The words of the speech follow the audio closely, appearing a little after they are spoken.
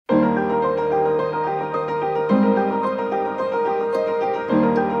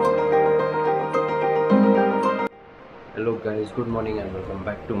Guys, good morning and welcome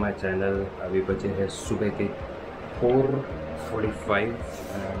back to my channel. अभी बजे है सुबह के 4:45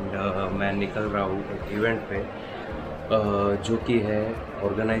 एंड मैं निकल रहा हूँ एक इवेंट पे जो कि है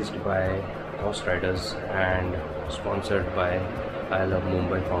organised by horse Riders and sponsored by I love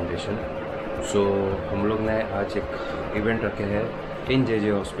Mumbai foundation. सो हम लोग ने आज एक इवेंट रखे हैं इन जे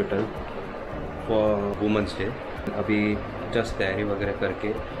हॉस्पिटल फॉर वुमेंस डे। अभी जस्ट तैयारी वगैरह करके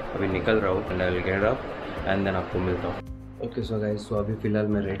अभी निकल रहा हूँ and I will get up and then आपको मिलता हूँ। ओके सो गाइस, सो अभी फ़िलहाल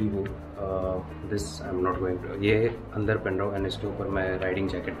मैं रेडी हूँ। This I am not going to, ये अंदर पहन रहा हूँ एंड इसके ऊपर मैं राइडिंग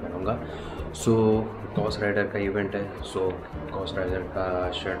जैकेट पहनूँगा। सो हॉर्स राइडर का इवेंट है, सो हॉर्स राइडर का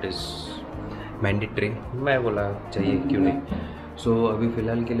शर्ट इज़ मैंडेटरी। मैं बोला चाहिए क्यों नहीं। सो अभी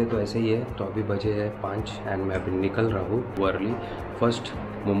फ़िलहाल के लिए तो ऐसे ही है। तो अभी बजे है 5 एंड मैं अभी निकल रहा हूँ early first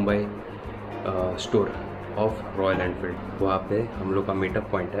Mumbai store of royal Enfield. वहाँ पे हम लोग का मीटअप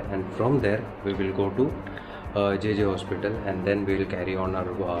पॉइंट है and from there we will go to J hospital and then we will carry on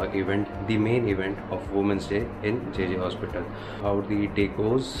our event, the main event of women's day in J hospital. How the day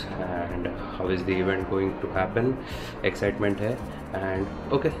goes and how is the event going to happen, excitement है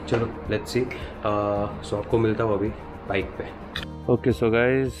and okay चलो let's see. सो आपको मिलता हूँ अभी bike पे। Okay so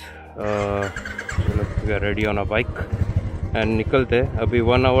guys, चलो we are ready on a bike and निकलते। अभी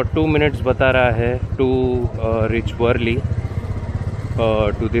 1 hour 2 minutes बता रहा है to rich Worli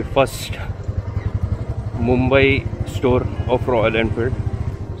to the first Mumbai store of royal Enfield.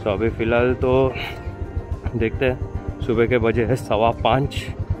 सो अभी फ़िलहाल तो देखते हैं, सुबह के बजे है 5:15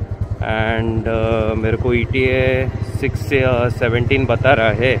 एंड मेरे को ETA 6:17 बता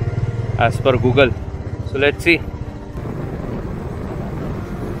रहा है as per Google. So let's see.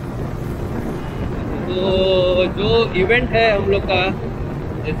 तो जो इवेंट है हम लोग का,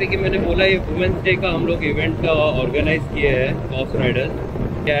 जैसे कि मैंने बोला, ये वुमेंस डे का हम लोग इवेंट ऑर्गेनाइज किए हैं horse Riders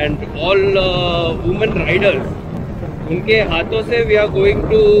and all women Riders. उनके हाथों से we are going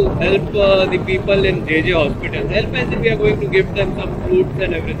to help the people in J hospital. Help as we are going to give them some fruits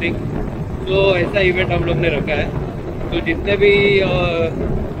and everything. तो ऐसा इवेंट हम लोग ने रखा है। तो जितने भी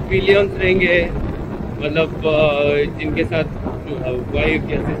पिलियंस रहेंगे, मतलब जिनके साथ वाइफ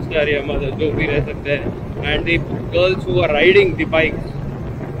या सिस्टर या मदर जो भी रह सकते हैं, and the girls who are riding the bikes,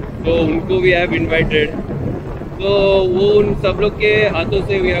 तो उनको भी हैव इनवाइटेड। तो वो उन सब लोग के हाथों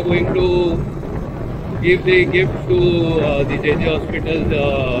से we are going to give the gift to the J hospital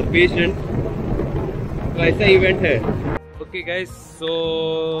patient. तो ऐसा इवेंट है। ओके गाइस, सो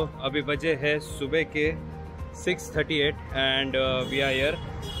अभी बजे है सुबह के 6:38 and we are here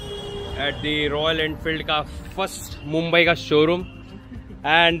at the royal Enfield का फर्स्ट मुंबई का शोरूम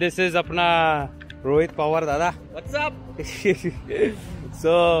एंड दिस इज अपना रोहित पवार दादा। What's up?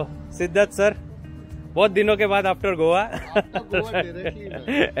 सो सिद्धार्थ सर, बहुत दिनों के बाद आफ्टर गोवा।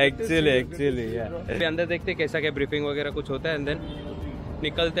 एक्चुअली अंदर देखते कैसा क्या ब्रीफिंग वगैरह कुछ होता है एंड देन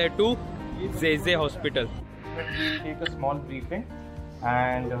निकलते हैं to J hospital. Take a small briefing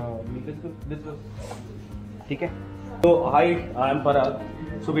and ठीक है। So hi, I am Parag.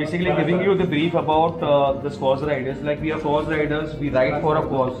 So basically giving you the brief about this cause riders. Like we are cause riders, we ride for a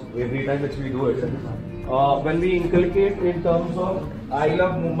cause every time which we do it. When we inculcate in terms of I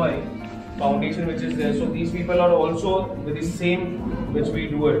Love Mumbai Foundation which is there, so these people are also with the same which we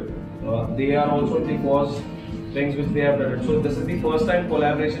do it. They are also the cause things which they have done it. So this is the first time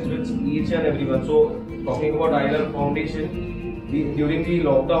collaboration with each and everyone. So talking about I Love Foundation, during the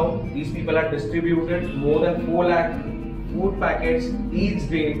lockdown, these people have distributed more than 4 lakh food packets each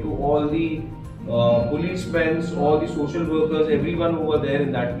day to all the policemen, all the social workers, everyone who were there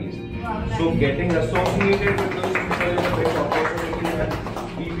in that case. So getting associated with those people is a big opportunity and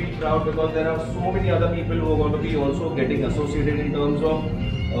we feel proud because there are so many other people who are going to be also getting associated in terms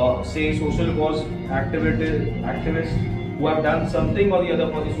of say social cause activists who have done something or the other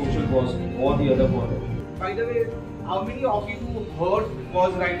for the social cause or the other cause. By the way, how many of you heard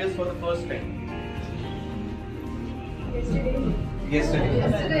cause riders for the first time? Yesterday.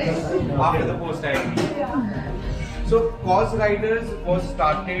 After the post I agree. So cause riders was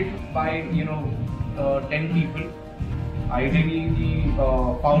started by 10 people. Ideally the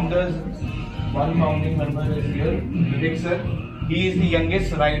founders, one founding member is here, Vivek sir. He is the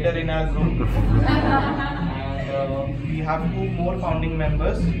youngest rider in our group. And we have 2 more founding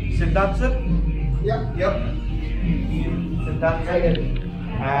members. Siddharth sir. Yep. Siddharth sir.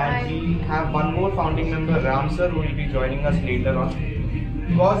 And we have 1 more founding member, Ram sir, who will be joining us later on.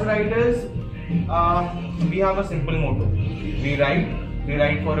 Cause riders, we have a simple motto. We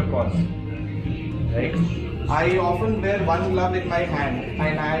ride for a cause. Right? I often wear one glove in my hand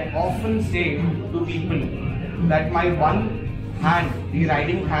and I often say to people that my one hand, the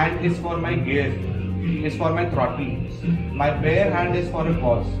riding hand, is for my gear. is for my throttle. My bare hand is for a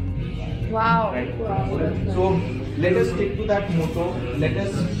pause. Wow. Right. Wow. So let us stick to that motto. Let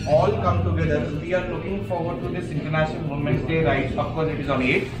us all come together. We are looking forward to this International Women's Day ride. Of course, it is on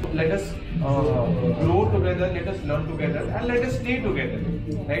 8th. Let us grow together. Let us learn together, and let us stay together.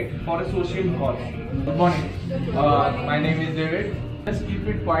 Right, for a social cause. Good morning. My name is David. Let's keep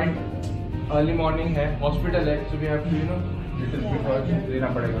it quiet. Early morning है, hospital है, so we have to little bit work देना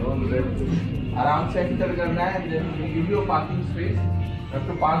पड़ेगा. आराम से enter करना है, and then we give you a parking space. You have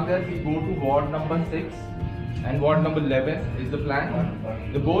to park there. We go to ward number 6 and ward number 11 is the plan.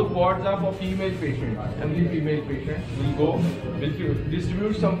 The both wards are for female patients. Only female patients. We'll go. We'll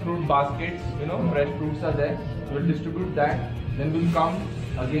distribute some fruit baskets. Fresh fruits are there. So we'll distribute that. Then we'll come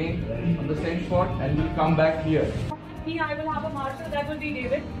again on the same spot and we'll come back here. I will have a marshal. That will be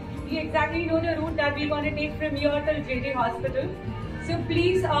David. We exactly know the route that we're going to take from here till JJ Hospital. So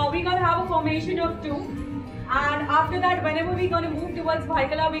please, we're going to have a formation of 2. And after that, whenever we're going to move towards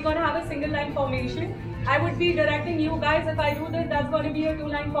Bhaikala, we're going to have a single line formation. I would be directing you guys, if I do this, that's going to be a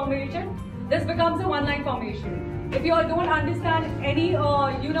 2-line formation. This becomes a 1-line formation. If you all don't understand any,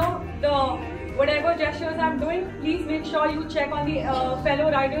 the whatever gestures I'm doing, please make sure you check on the fellow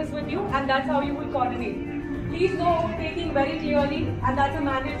riders with you, and that's how you will coordinate. Please know overtaking very clearly, and that's a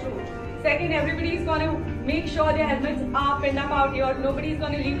mandatory. Second, everybody is going to make sure their helmets are pinned up out here. Nobody is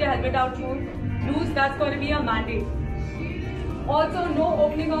going to leave their helmet out loose. That's going to be a mandate. Also, no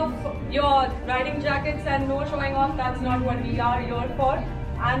opening of your riding jackets and no showing off. That's not what we are here for.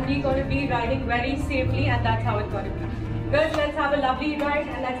 And we're going to be riding very safely, and that's how it's going to be. Girls, let's have a lovely ride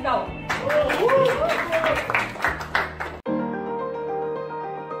and let's go.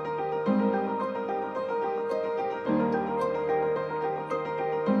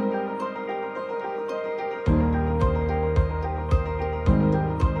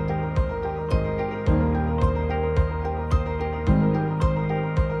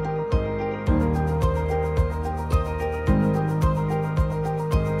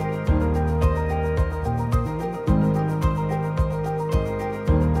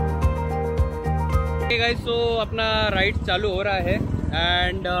 Guys, सो अपना ride चालू हो रहा है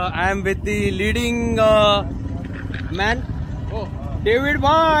and I am with the leading man David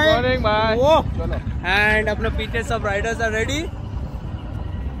भाई. Morning भाई. चलो. And अपने पीछे सब Riders are ready.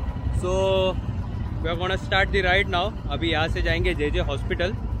 So we are gonna start the ride now. अभी यहाँ से जाएंगे जेजे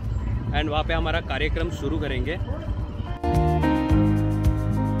हॉस्पिटल एंड वहाँ पे हमारा कार्यक्रम शुरू करेंगे.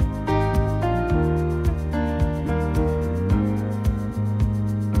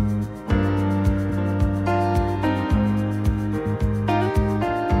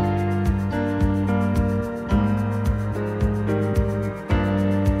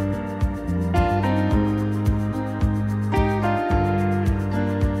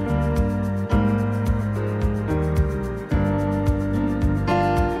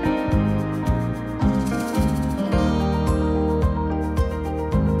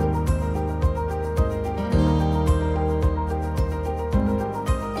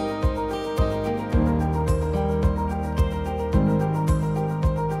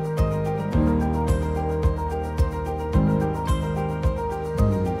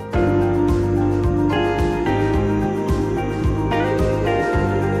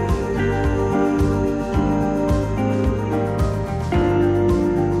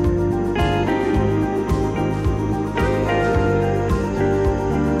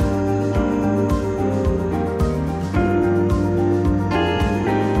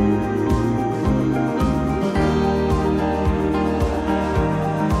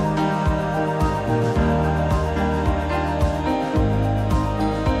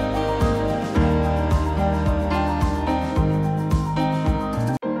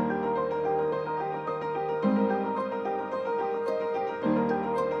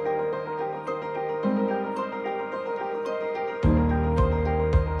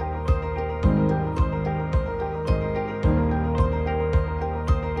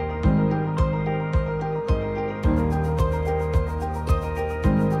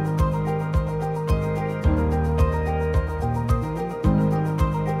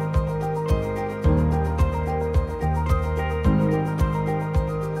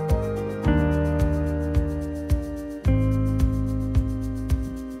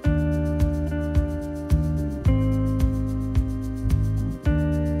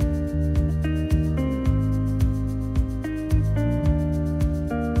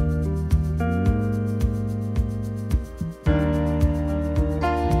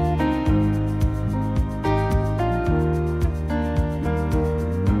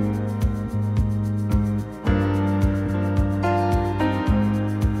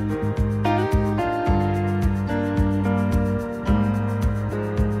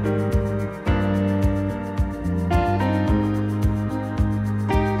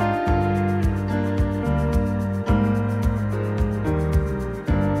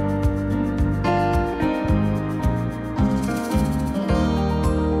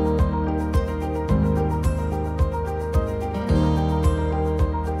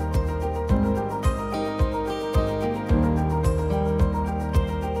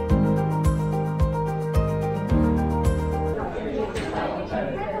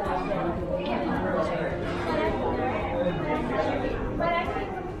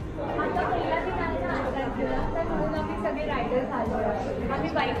 आम्ही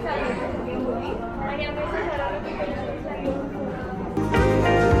बाईक चालवतो मुली आणि आम्ही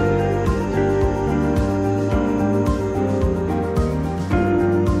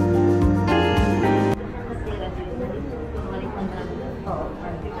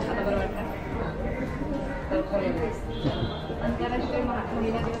आंतरराष्ट्रीय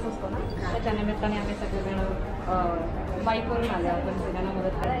महिला दिवस असतो ना, त्याच्या निमित्ताने आम्ही सगळेजण बाईकवरून आलो आपण सगळ्यांना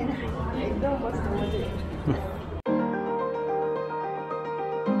मदत करायला. एकदम मस्त मजा.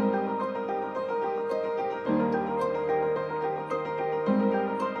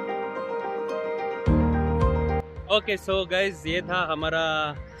 ओके सो गाइज, ये था हमारा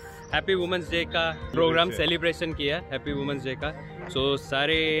हैप्पी वुमेंस डे का प्रोग्राम, सेलिब्रेशन किया हैप्पी वुमेंस डे का. सो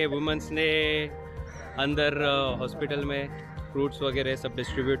सारे वुमेंस ने अंदर हॉस्पिटल में फ्रूट्स वगैरह सब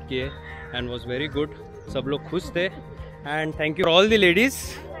डिस्ट्रीब्यूट किए एंड वाज वेरी गुड. सब लोग खुश थे and thank you all the ladies.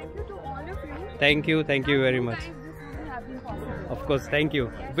 Thank you very much. Of course, thank you.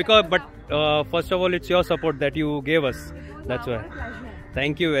 But first of all, it's your support that you gave us. That's why.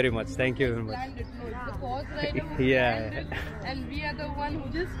 Thank you very much. Thank you very much. The cause right of Yeah. and we are the one who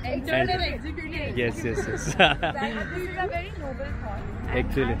just entered and executed it. Yes. This is a very noble thought.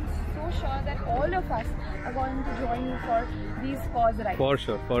 Actually. I'm so sure that all of us are going to join you for these cause rides. For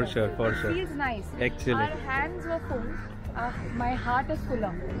sure. It feels nice. Actually. Our hands were full. My heart is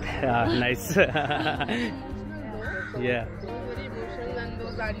fuller. Nice. Yeah. Very emotional, and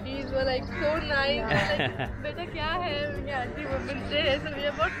those aunties were like so nice. Like, beta kya hai? Auntie Women's Day hai, so we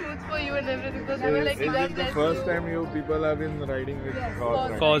have bought fruits for you and everything. So they were like, Is it the first time you people have been riding with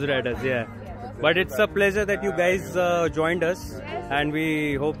Cause riders, yeah. But it's a pleasure that you guys joined us, and we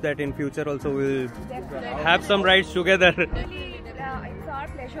hope that in future also we'll have some rides together. Really, it's our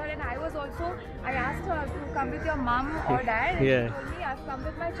pleasure, and I asked her to come with your mom or dad, and Yeah. she told me I've come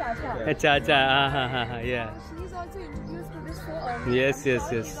with my chacha. Acha, yeah. She's also introduced to this so early. Yes. She's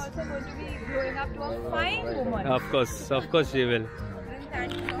also going to be growing up to a fine woman. Of course she will.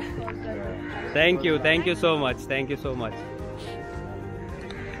 Thank you so much. Thank you so much.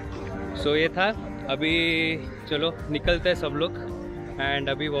 So ये था. अभी चलो निकलते हैं सब लोग, and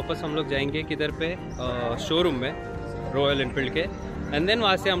अभी वापस हम लोग जाएंगे किधर पे, शोरूम में रॉयल एनफील्ड के, एंड देन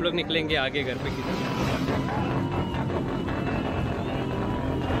वहाँ से हम लोग निकलेंगे आगे घर पे किधर.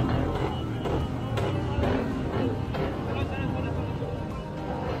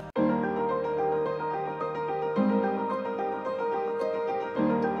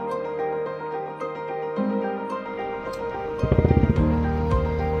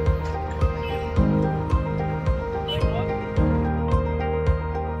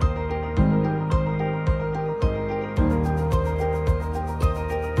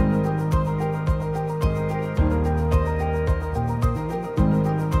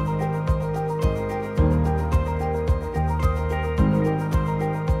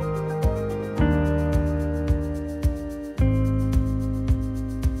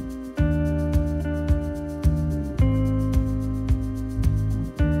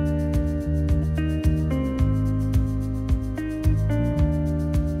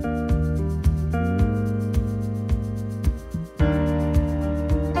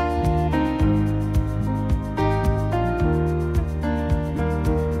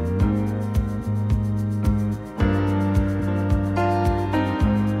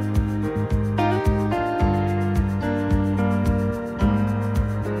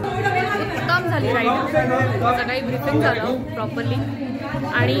 सकाळी ब्रीफिंग झालं प्रॉपरली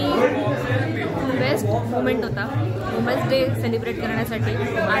आणि बेस्ट मोमेंट होता वुमेन्स डे सेलिब्रेट करण्यासाठी.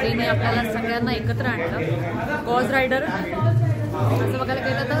 आरीने आपल्याला सगळ्यांना एकत्र आणलं. कॉज रायडर असं बघायला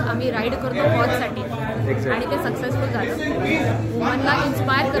गेलं तर आम्ही राईड करतो कॉजसाठी आणि ते सक्सेसफुल झालं. वुमनला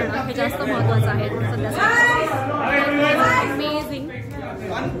इन्स्पायर करणं हे जास्त महत्त्वाचं आहे सध्या. अमेझिंग,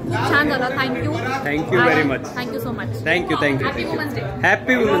 छान झालं. Thank you very much. Thank you so much. Thank you. Happy women's day.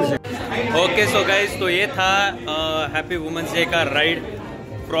 Happy women's day. Okay so guys, तो ये था हैप्पी वुमेंस डे का ride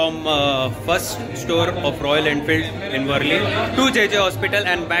from first store of royal Enfield in Worli to JJ hospital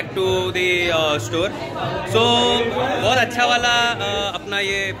and back to the store. सो बहुत अच्छा वाला अपना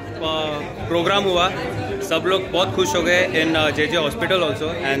ये programme हुआ. सब लोग बहुत खुश हो गए इन JJ hospital also.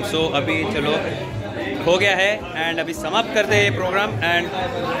 And so अभी चलो हो गया है एंड अभी समाप्त करते हैं ये programme and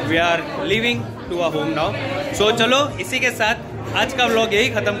we are living to a home now. सो चलो इसी के साथ आज का व्लॉग यही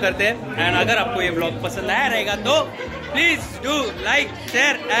खत्म करते हैं. एंड अगर आपको ये व्लॉग पसंद आया रहेगा तो please do like,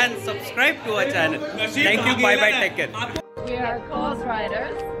 share and subscribe to our channel. Thank you. Bye bye. Take care. We are cause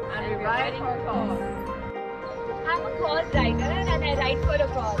riders and we ride for cause. I'm a cause rider and I ride for a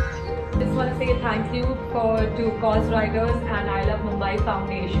cause. Just want to say thank you to GUYZ Riders and I Love Mumbai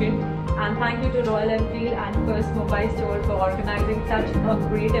Foundation, and thank you to Royal Enfield and First Mumbai Store for organizing such a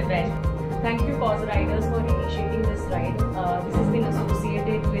great event. Thank you GUYZ Riders for initiating this ride. This has been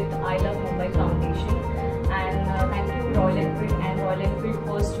associated with I Love Mumbai Foundation, and thank you Royal Enfield